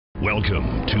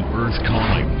Welcome to Earth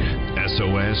Calling,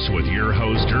 SOS with your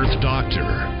host, Earth Dr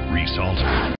Reese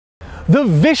Halter. The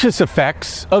vicious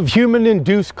effects of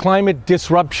human-induced climate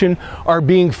disruption are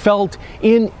being felt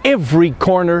in every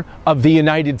corner of the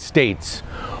United States.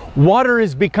 Water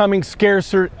is becoming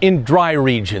scarcer in dry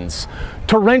regions.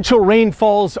 Torrential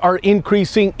rainfalls are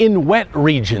increasing in wet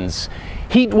regions.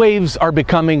 Heat waves are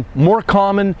becoming more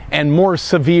common and more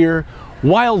severe.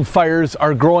 Wildfires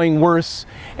are growing worse,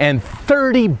 and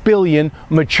 30 billion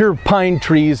mature pine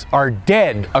trees are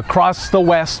dead across the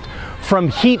West from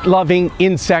heat-loving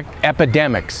insect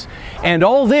epidemics. And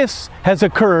all this has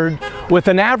occurred with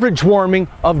an average warming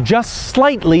of just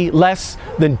slightly less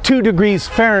than 2 degrees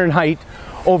Fahrenheit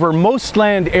over most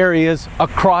land areas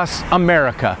across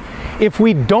America. If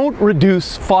we don't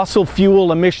reduce fossil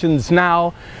fuel emissions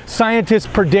now, scientists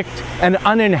predict an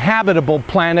uninhabitable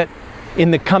planet in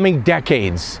the coming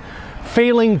decades.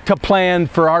 Failing to plan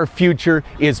for our future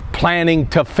is planning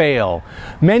to fail.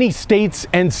 Many states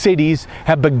and cities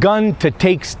have begun to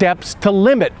take steps to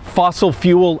limit fossil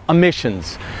fuel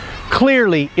emissions.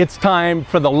 Clearly, it's time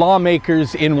for the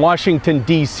lawmakers in Washington,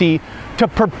 D.C. to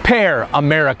prepare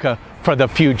America for the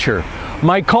future.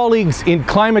 My colleagues in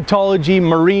climatology,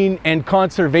 marine, and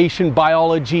conservation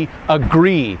biology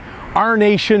agree. Our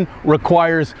nation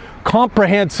requires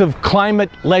comprehensive climate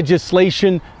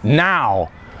legislation now.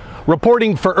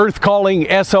 Reporting for Earth Calling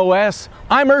SOS,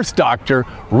 I'm Earth Dr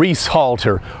Reese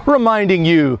Halter, reminding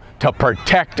you to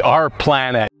protect our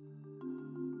planet.